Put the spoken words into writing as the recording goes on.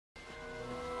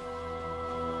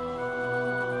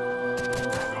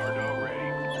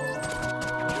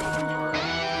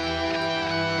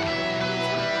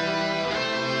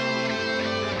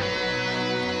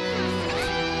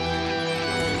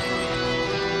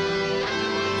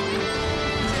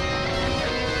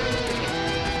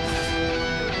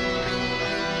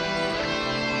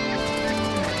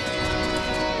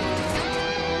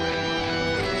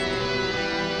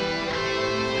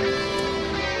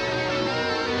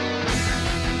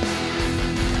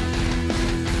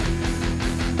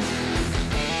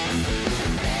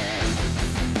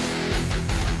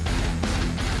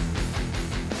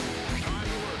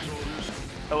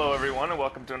everyone, and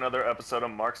welcome to another episode of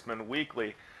Marksman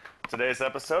Weekly. Today's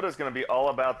episode is going to be all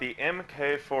about the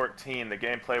Mk-14. The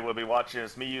gameplay we'll be watching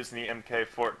is me using the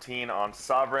Mk-14 on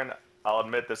Sovereign. I'll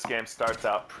admit this game starts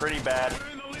out pretty bad,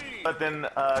 but then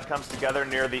comes together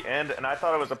near the end, and I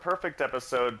thought it was a perfect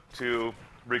episode to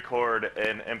record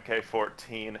an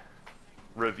Mk-14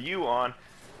 review on,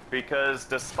 because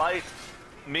despite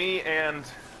me and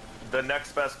the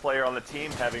next best player on the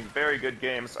team having very good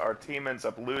games, our team ends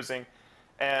up losing,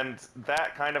 and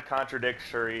that kind of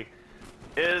contradictory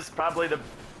is probably the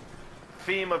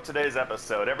theme of today's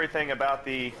episode. Everything about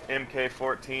the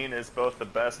Mk-14 is both the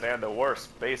best and the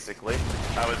worst, basically.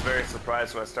 I was very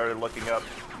surprised when I started looking up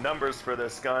numbers for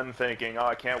this gun, thinking, oh,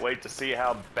 I can't wait to see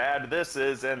how bad this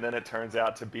is, and then it turns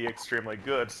out to be extremely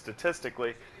good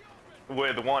statistically,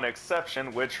 with one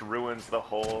exception, which ruins the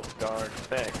whole darn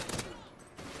thing.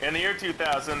 In the year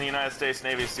 2000, the United States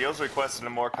Navy SEALs requested a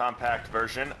more compact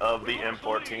version of the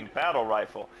M14 battle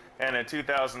rifle, and in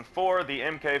 2004, the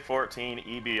Mk14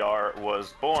 EBR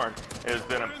was born. It has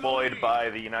been employed by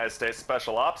the United States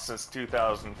Special Ops since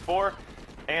 2004,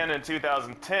 and in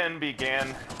 2010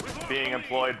 began being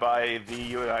employed by the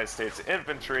United States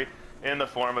Infantry in the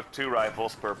form of 2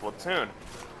 rifles per platoon.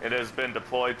 It has been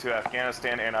deployed to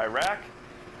Afghanistan and Iraq,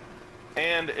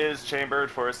 and is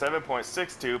chambered for a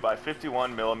 7.62 by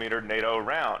 51 millimeter NATO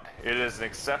round. It is an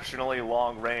exceptionally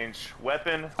long-range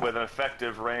weapon with an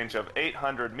effective range of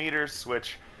 800 meters,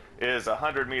 which is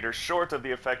 100 meters short of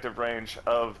the effective range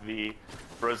of the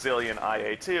Brazilian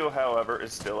IA-2, however,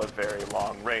 is still a very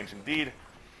long range indeed.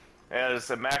 It has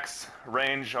a max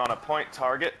range on a point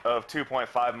target of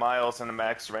 2.5 miles and a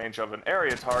max range of an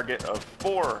area target of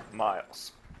 4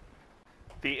 miles.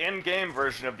 The in-game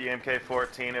version of the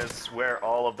Mk-14 is where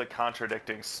all of the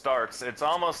contradicting starts. It's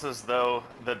almost as though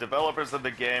the developers of the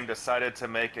game decided to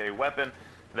make a weapon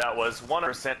that was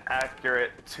 100% accurate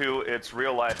to its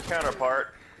real-life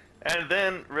counterpart, and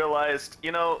then realized,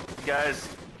 you know, guys,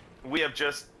 we have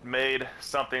just made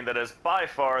something that is by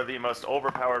far the most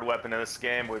overpowered weapon in this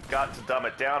game. We've got to dumb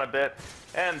it down a bit,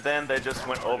 and then they just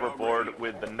went overboard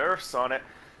with the nerfs on it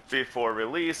before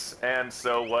release, and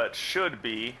so what should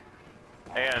be,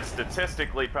 and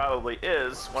statistically probably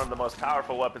is, one of the most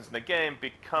powerful weapons in the game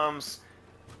becomes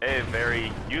a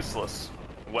very useless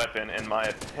weapon, in my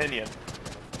opinion.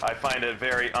 I find it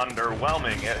very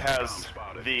underwhelming. It has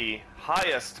the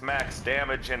highest max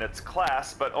damage in its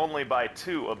class, but only by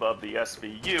 2 above the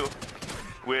SVU,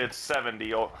 with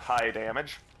 70 high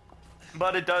damage.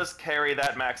 But it does carry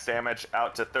that max damage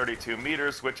out to 32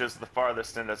 meters, which is the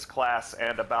farthest in its class,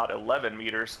 and about 11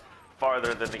 meters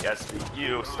farther than the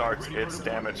SVU starts its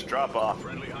damage drop-off.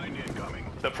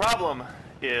 The problem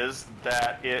is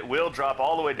that it will drop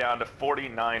all the way down to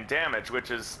 49 damage, which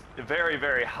is very,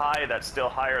 very high. That's still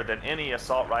higher than any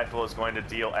assault rifle is going to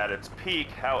deal at its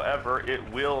peak. However, it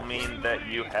will mean that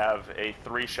you have a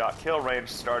 3-shot kill range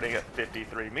starting at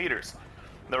 53 meters.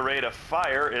 The rate of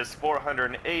fire is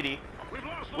 480,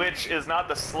 which is not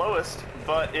the slowest,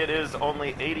 but it is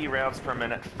only 80 rounds per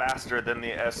minute faster than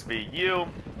the SVU,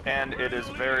 and it is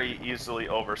very easily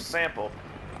oversampled.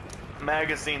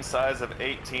 Magazine size of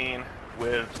 18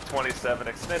 with 27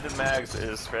 extended mags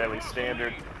is fairly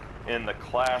standard in the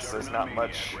class. There's not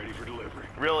much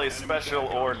really special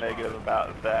or negative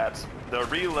about that. The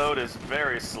reload is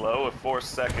very slow, a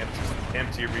 4-second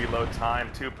empty reload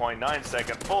time, 2.9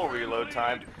 second full reload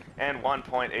time, and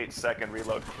 1.8 second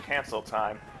reload cancel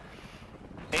time.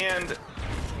 And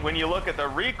when you look at the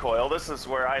recoil, this is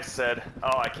where I said,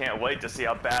 oh, I can't wait to see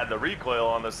how bad the recoil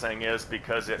on this thing is,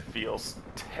 because it feels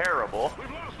terrible.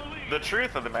 The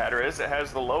truth of the matter is it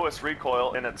has the lowest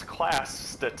recoil in its class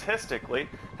statistically.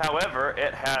 However,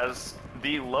 it has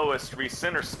the lowest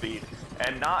recenter speed,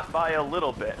 and not by a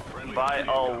little bit, by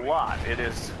a lot. It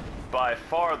is by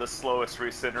far the slowest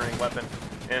recentering weapon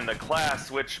in the class,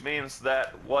 which means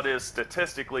that what is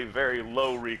statistically very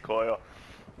low recoil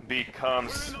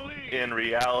becomes, in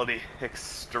reality,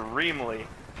 extremely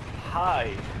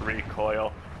high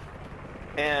recoil,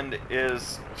 and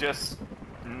is just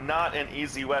not an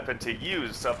easy weapon to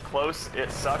use. Up close,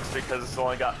 it sucks because it's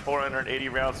only got 480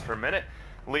 rounds per minute,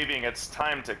 leaving its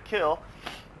time to kill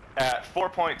at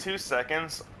 4.2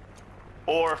 seconds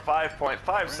or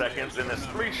 5.5 seconds in this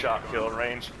 3-shot kill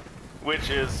range, which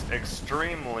is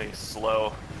extremely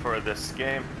slow for this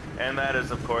game, and that is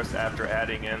of course after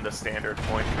adding in the standard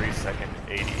 0.3 second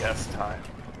ADS time.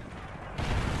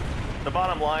 The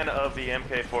bottom line of the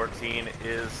Mk14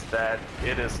 is that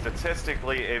it is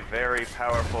statistically a very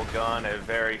powerful gun, a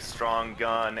very strong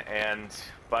gun, and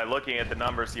by looking at the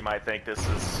numbers you might think this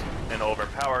is an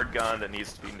overpowered gun that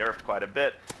needs to be nerfed quite a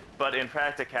bit, but in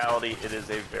practicality, it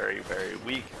is a very, very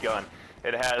weak gun.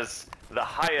 It has the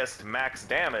highest max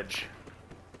damage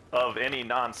of any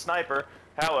non-sniper,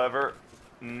 however,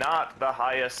 not the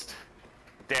highest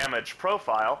damage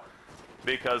profile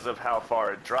because of how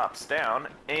far it drops down,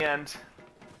 and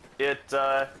it,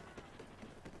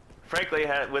 frankly,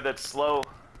 with its slow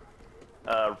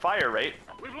fire rate,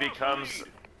 becomes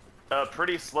a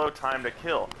pretty slow time to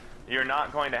kill. You're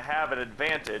not going to have an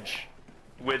advantage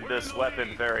with this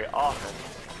weapon very often.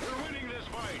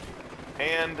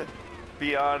 And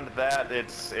beyond that,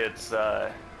 it's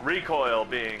recoil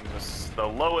being the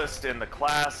lowest in the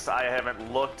class. I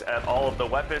haven't looked at all of the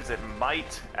weapons. It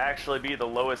might actually be the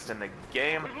lowest in the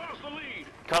game.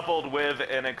 Coupled with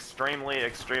an extremely,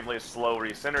 extremely slow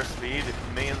recenter speed, it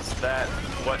means that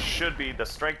what should be the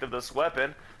strength of this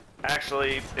weapon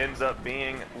actually ends up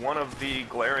being one of the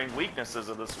glaring weaknesses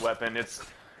of this weapon.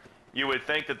 You would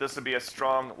think that this would be a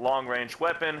strong long-range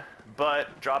weapon,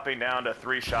 but dropping down to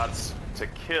 3 shots to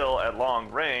kill at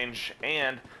long range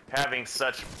and having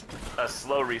such a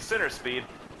slow recenter speed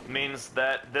means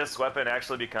that this weapon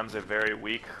actually becomes a very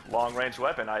weak long-range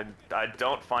weapon. I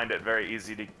don't find it very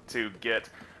easy to get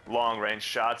long-range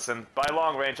shots, and by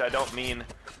long range I don't mean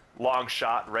long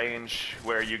shot range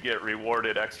where you get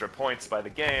rewarded extra points by the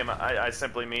game. I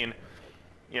simply mean,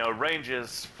 you know,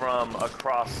 ranges from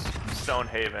across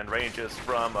Stonehaven, ranges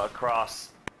from across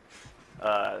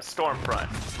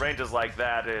Stormfront, ranges like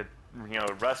that. You know,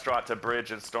 Restaurant to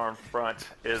Bridge and Stormfront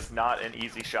is not an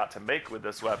easy shot to make with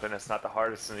this weapon. It's not the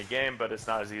hardest in the game, but it's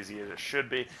not as easy as it should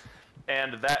be,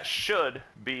 and that should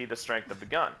be the strength of the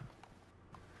gun.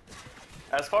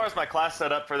 As far as my class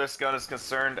setup for this gun is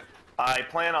concerned, I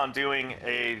plan on doing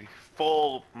a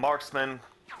full marksman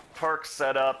perk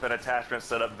setup and attachment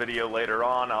setup video later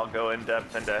on. I'll go in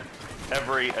depth into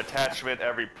every attachment,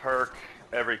 every perk,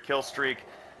 every kill streak,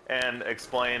 and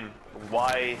explain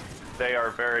why they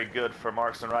are very good for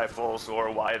marksman rifles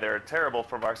or why they're terrible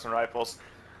for marksman rifles.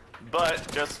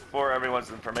 But just for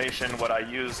everyone's information, what I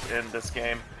used in this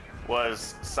game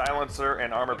was silencer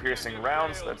and armor-piercing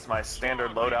rounds. That's my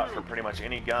standard loadout for pretty much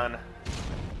any gun.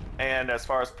 And as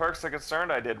far as perks are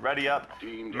concerned, I did Ready Up,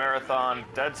 Marathon,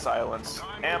 Dead Silence,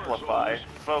 Amplify,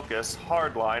 Focus,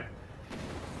 Hardline,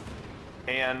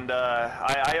 and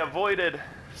I avoided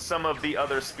some of the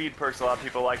other speed perks. A lot of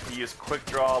people like to use Quick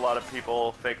Draw. A lot of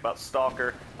people think about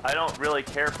Stalker. I don't really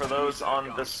care for those on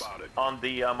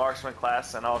the Marksman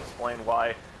class, and I'll explain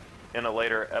why in a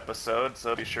later episode,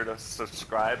 so be sure to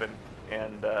subscribe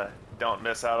and don't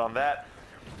miss out on that.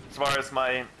 As far as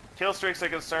my kill streaks are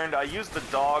concerned, I use the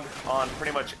dog on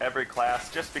pretty much every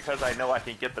class just because I know I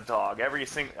can get the dog.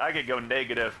 I could go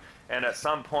negative, and at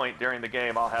some point during the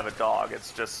game I'll have a dog.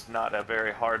 It's just not a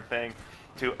very hard thing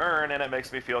to earn, and it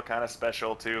makes me feel kind of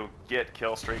special to get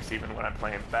kill streaks even when I'm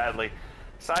playing badly.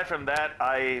 Aside from that,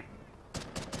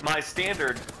 my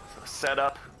standard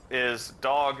setup is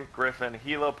Dog, Griffin,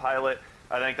 Helo Pilot.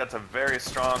 I think that's a very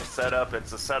strong setup.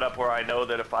 It's a setup where I know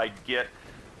that if I get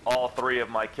all 3 of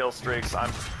my kill streaks,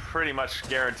 I'm pretty much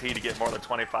guaranteed to get more than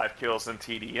 25 kills in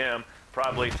TDM,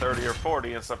 probably 30 or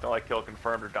 40 in something like Kill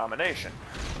Confirmed or Domination.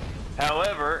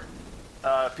 However,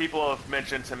 people have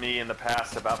mentioned to me in the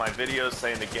past about my videos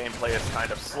saying the gameplay is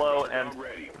kind of slow, and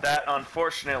that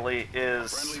unfortunately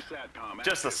is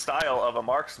just the style of a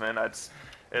marksman.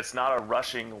 It's not a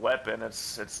rushing weapon.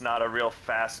 It's not a real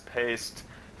fast-paced,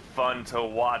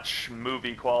 fun-to-watch,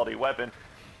 movie-quality weapon.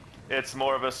 It's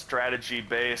more of a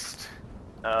strategy-based,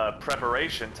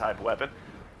 preparation-type weapon.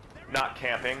 Not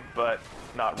camping, but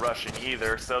not rushing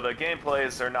either. So the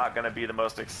gameplays are not going to be the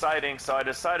most exciting, so I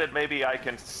decided maybe I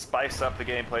can spice up the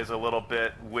gameplays a little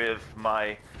bit with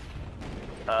my,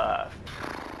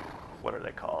 what are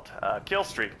they called? Kill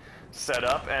streak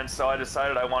setup, and so I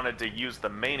decided I wanted to use the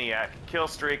Maniac kill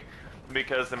streak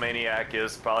because the Maniac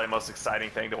is probably the most exciting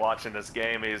thing to watch in this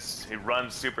game. He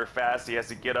runs super fast, he has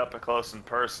to get up close and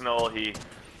personal, he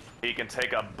can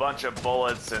take a bunch of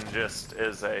bullets and just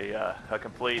is a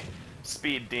complete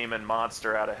speed demon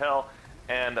monster out of hell,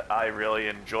 and I really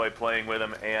enjoy playing with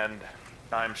him, and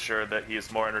I'm sure that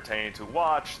he's more entertaining to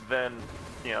watch than,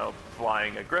 you know,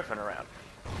 flying a Griffin around.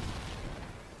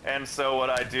 And so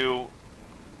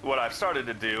what I've started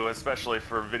to do, especially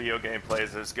for video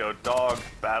gameplays, is go Dog,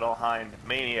 Battle Hind,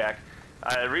 Maniac.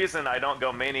 The reason I don't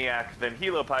go Maniac then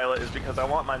Helo Pilot is because I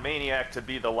want my Maniac to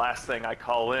be the last thing I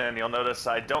call in. You'll notice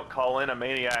I don't call in a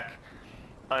Maniac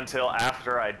until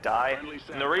after I die.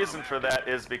 And the reason for that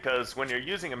is because when you're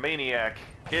using a Maniac,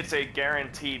 it's a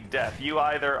guaranteed death. You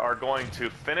either are going to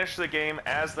finish the game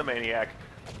as the Maniac,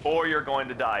 or you're going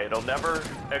to die. It'll never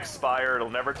expire, it'll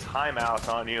never time out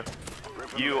on you.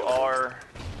 You are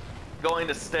going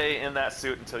to stay in that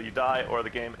suit until you die or the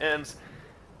game ends.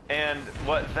 And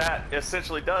what that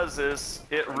essentially does is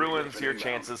it ruins your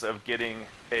chances of getting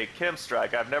a chem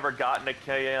strike. I've never gotten a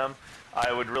KM.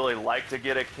 I would really like to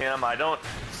get a chem. I don't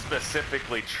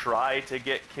specifically try to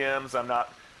get chems. I'm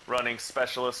not running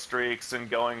specialist streaks and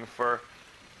going for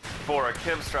a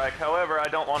chem strike. However, I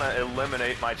don't want to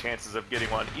eliminate my chances of getting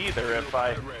one either. If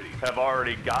I have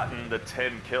already gotten the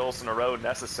 10 kills in a row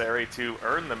necessary to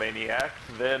earn the Maniac,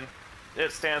 then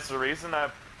it stands to reason I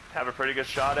have a pretty good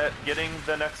shot at getting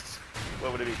the next,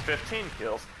 what would it be, 15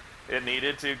 kills it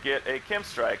needed to get a chem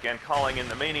strike. And calling in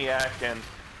the Maniac and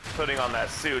putting on that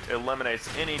suit eliminates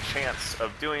any chance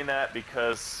of doing that,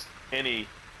 because any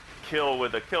kill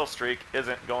with a kill streak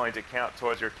isn't going to count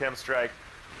towards your chem strike,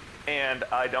 and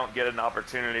I don't get an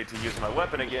opportunity to use my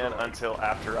weapon again until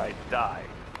after I die.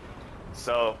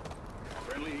 So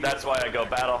that's why I go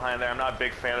Battle Hind there. I'm not a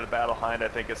big fan of the Battle Hind. I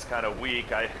think it's kind of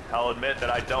weak. I'll admit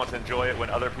that I don't enjoy it when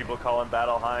other people call them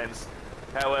Battle Hinds.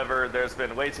 However, there's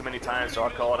been way too many times where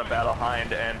I'll call it a Battle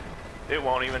Hind and it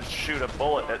won't even shoot a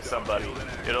bullet at somebody.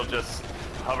 It'll just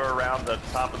hover around the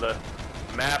top of the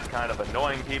map, kind of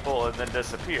annoying people, and then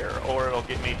disappear. Or it'll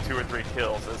get me 2 or 3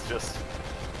 kills. It's just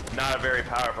not a very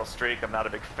powerful streak. I'm not a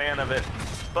big fan of it,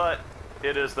 but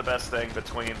it is the best thing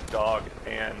between Dog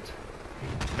and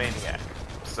Maniac.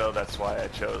 So that's why I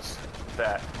chose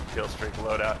that kill streak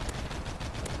loadout.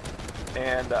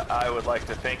 And I would like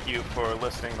to thank you for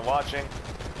listening and watching.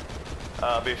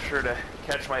 Be sure to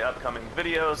catch my upcoming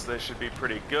videos. They should be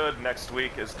pretty good. Next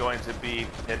week is going to be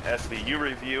an SVU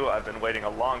review. I've been waiting a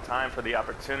long time for the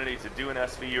opportunity to do an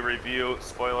SVU review.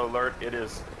 Spoiler alert, it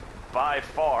is by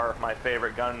far my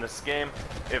favorite gun in this game.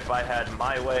 If I had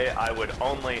my way, I would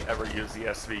only ever use the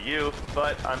SVU,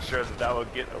 but I'm sure that that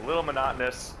would get a little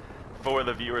monotonous for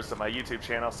the viewers of my YouTube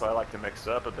channel, so I like to mix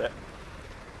it up a bit.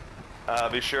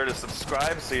 Be sure to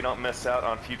subscribe so you don't miss out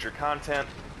on future content.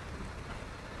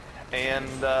 And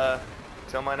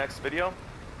till my next video,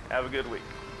 have a good week.